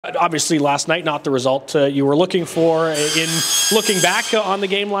Obviously, last night, not the result you were looking for. In looking back on the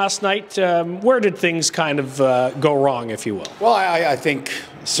game last night, where did things kind of go wrong, if you will? Well, I think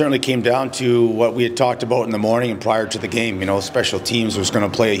it certainly came down to what we had talked about in the morning and prior to the game. You know, special teams was going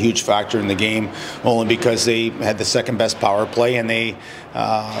to play a huge factor in the game, only because they had the second best power play, and they,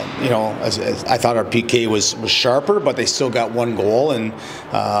 as I thought our PK was sharper, but they still got one goal, and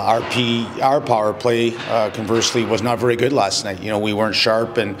our power play, conversely, was not very good last night. You know, we weren't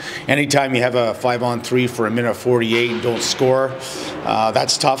sharp, and anytime you have a 5-on-3 for a minute 48 and don't score,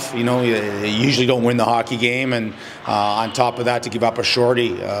 that's tough. You know, you usually don't win the hockey game, and on top of that, to give up a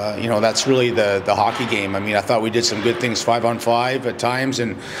shorty, that's really the hockey game. I mean, I thought we did some good things 5-on-5 at times,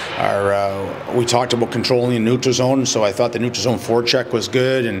 and we talked about controlling the neutral zone, so I thought the neutral zone forecheck was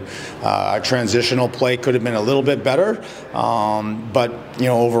good, and our transitional play could have been a little bit better, but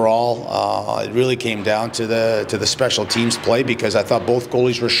overall, it really came down to the special teams play, because I thought both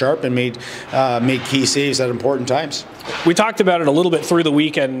goalies were sharp and made key saves at important times. We talked about it a little bit through the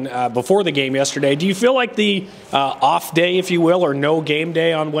week and before the game yesterday. Do you feel like the off day, if you will, or no game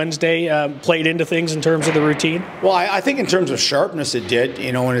day on Wednesday played into things in terms of the routine? Well, I think in terms of sharpness it did,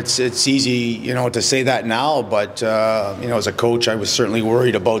 and it's easy, to say that now, but, as a coach, I was certainly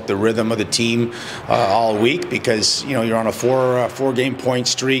worried about the rhythm of the team all week, because, you're on a four-game point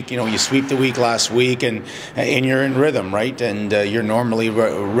streak. You sweep the week last week, and you're in rhythm, right? And you're normally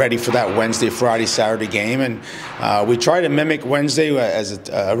ready for that Wednesday, Friday, Saturday game, and we try to mimic Wednesday as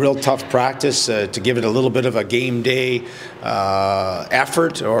a real tough practice to give it a little bit of a game day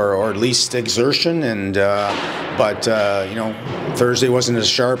effort, or at least exertion. And but Thursday wasn't as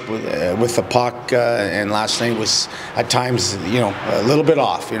sharp with the puck, and last night was at times a little bit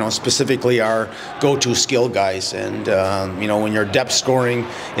off. Specifically our go-to skill guys, and when your depth scoring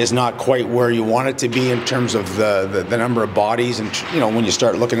is not quite where you want it to be in terms of the number of bodies, and when you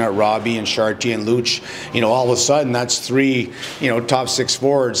start looking at Robbie and Chartier and Luch, all of a sudden that's three top six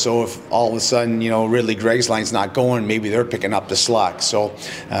forwards. So if all of a sudden Ridley Gregg's line's not going, maybe they're picking up the slack. So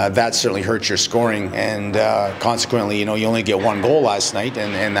that certainly hurts your scoring, and consequently you only get one goal last night,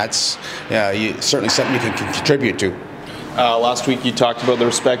 and that's certainly something you can contribute to. Last week you talked about the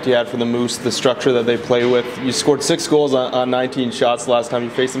respect you had for the Moose, the structure that they play with. You scored 6 goals on 19 shots the last time you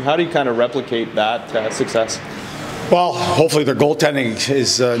faced them. How do you kind of replicate that success? Well, hopefully their goaltending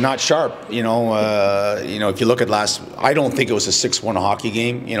is not sharp. If you look at I don't think it was a 6-1 hockey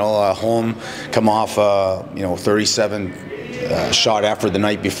game. Home come off 37 shot effort the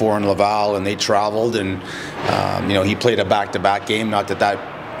night before in Laval, and they traveled, and he played a back-to-back game. Not that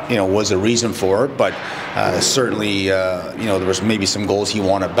was a reason for it, but certainly there was maybe some goals he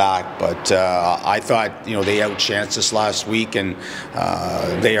wanted back, but I thought they outchanced us last week, and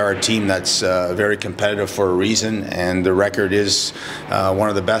they are a team that's very competitive for a reason, and the record is one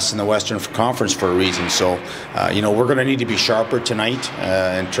of the best in the Western Conference for a reason. So we're going to need to be sharper tonight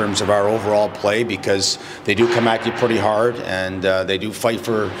in terms of our overall play, because they do come at you pretty hard, and they do fight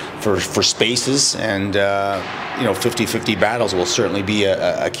for spaces, and 50-50 battles will certainly be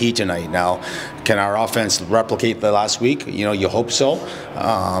a key tonight. Now, can our offense replicate the last week? You hope so,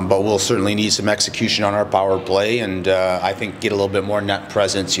 but we'll certainly need some execution on our power play, and I think get a little bit more net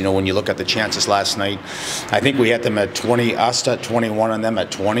presence. When you look at the chances last night, I think we had them at 20, us at 21, and them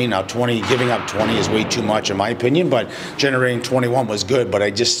at 20. Now, giving up 20 is way too much in my opinion, but generating 21 was good. But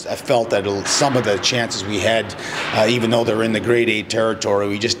I felt that some of the chances we had, even though they're in the grade A territory,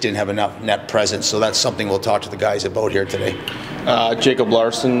 we just didn't have enough net presence. So that's something we'll talk to the guys about here today. Jacob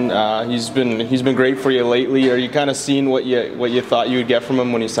Larson, he's been great for you lately. Are you kind of seeing what you thought you would get from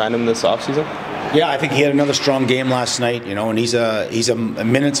him when you signed him this offseason? Yeah, I think he had another strong game last night. And he's a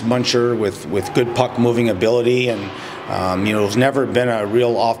minutes muncher with good puck moving ability, and there's never been a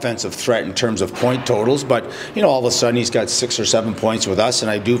real offensive threat in terms of point totals, but all of a sudden he's got 6 or 7 points with us, and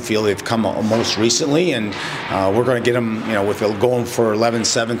I do feel they've come most recently, and we're going to get him, with going for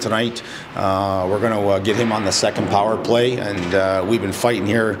 11-7 tonight. We're going to get him on the second power play, and we've been fighting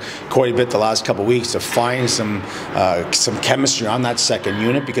here quite a bit the last couple of weeks to find some chemistry on that second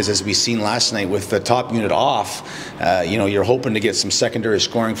unit, because as we've seen last night with the top unit off, you're hoping to get some secondary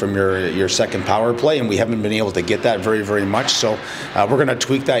scoring from your second power play, and we haven't been able to get that very much. So we're going to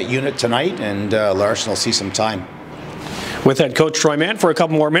tweak that unit tonight, and Larson will see some time. With head coach Troy Mann for a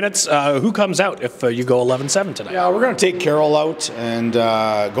couple more minutes. Who comes out if you go 11-7 tonight? Yeah, we're going to take Carroll out and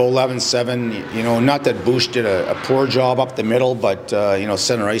go 11-7. You know, not that Bush did a poor job up the middle, but you know,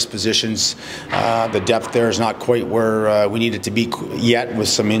 center ice positions, the depth there is not quite where we need it to be yet, with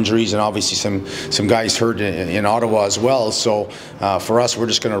some injuries and obviously some guys hurt in Ottawa as well. So for us, we're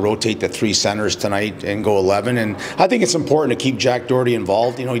just going to rotate the 3 centers tonight and go 11. And I think it's important to keep Jack Doherty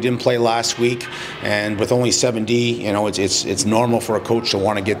involved. You know, he didn't play last week, and with only 7D, you know, it's normal for a coach to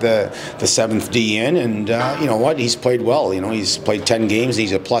want to get the 7th D in, and you know what, he's played well. You know, he's played 10 games.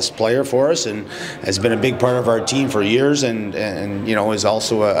 He's a plus player for us and has been a big part of our team for years, and you know, is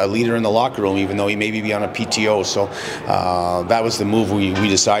also a leader in the locker room, even though he may be on a PTO. So that was the move we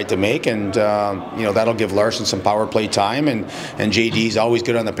decided to make, and you know, that'll give Larson some power play time, and JD's always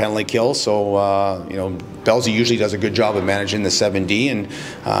good on the penalty kill. So you know, Belleville usually does a good job of managing the 7D,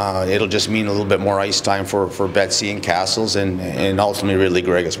 and it'll just mean a little bit more ice time for Betsy and Castles, and ultimately Ridley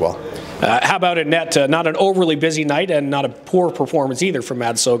Gregg as well. How about in net? Not an overly busy night and not a poor performance either from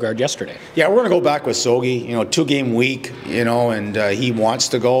Mads Sogard yesterday. Yeah, we're going to go back with Sogi. You know, 2-game week, you know, and he wants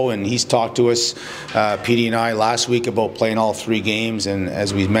to go, and he's talked to us, PD and I, last week about playing all 3 games. And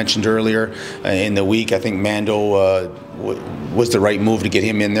as we mentioned earlier in the week, I think Mando was the right move to get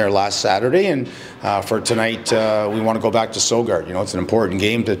him in there last Saturday. And for tonight, we want to go back to Sogard. You know, it's an important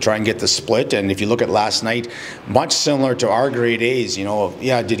game to try and get the split. And if you look at last night, much similar to our grade A's, you know,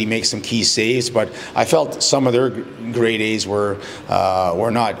 yeah, did he make some key saves? But I felt some of their grade A's were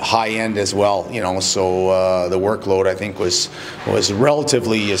not high end as well. You know, so the workload, I think, was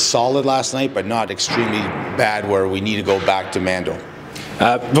relatively solid last night, but not extremely bad where we need to go back to Mando.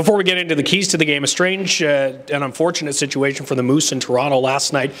 Before we get into the keys to the game, a strange and unfortunate situation for the Moose in Toronto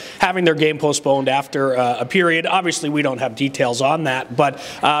last night, having their game postponed after a period. Obviously, we don't have details on that, but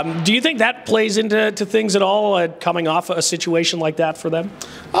do you think that plays into things at all, coming off a situation like that for them?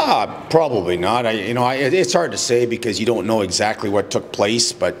 Probably not. It's hard to say because you don't know exactly what took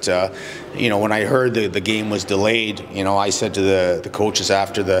place, but you know, when I heard the game was delayed, you know, I said to the coaches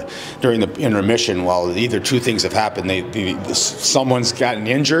during the intermission, well, either 2 things have happened. Someone's gotten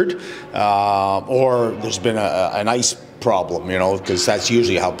injured, or there's been an ice problem, you know, because that's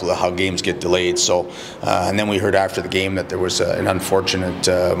usually how games get delayed. So, and then we heard after the game that there was an unfortunate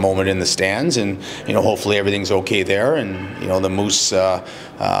moment in the stands, and you know, hopefully everything's okay there. And you know, the Moose,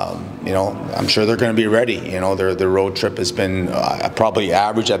 you know, I'm sure they're going to be ready. You know, their road trip has been probably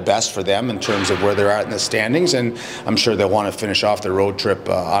average at best for them in terms of where they're at in the standings, and I'm sure they'll want to finish off their road trip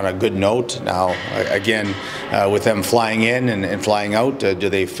on a good note. Now, again, with them flying in and flying out, do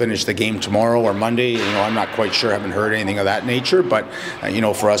they finish the game tomorrow or Monday? You know, I'm not quite sure. I haven't heard anything of that nature, but you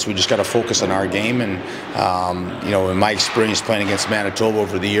know, for us, we just got to focus on our game, and you know, in my experience playing against Manitoba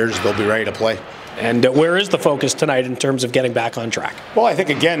over the years, they'll be ready to play. And where is the focus tonight in terms of getting back on track? Well, I think,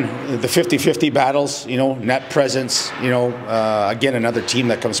 again, the 50-50 battles, you know, net presence, you know, again, another team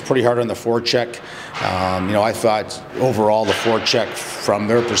that comes pretty hard on the forecheck. You know, I thought overall the forecheck from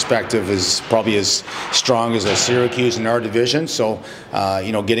their perspective is probably as strong as a Syracuse in our division. So,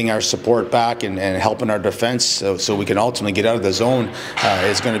 you know, getting our support back and helping our defense so we can ultimately get out of the zone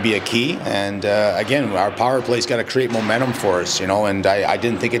is going to be a key. And again, our power play's got to create momentum for us, you know, and I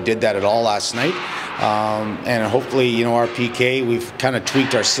didn't think it did that at all last night. And hopefully, you know, our PK, we've kind of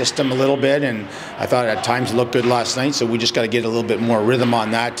tweaked our system a little bit, and I thought at times it looked good last night, so we just got to get a little bit more rhythm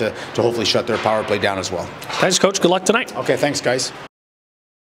on that to hopefully shut their power play down as well. Thanks, Coach. Good luck tonight. Okay, thanks, guys.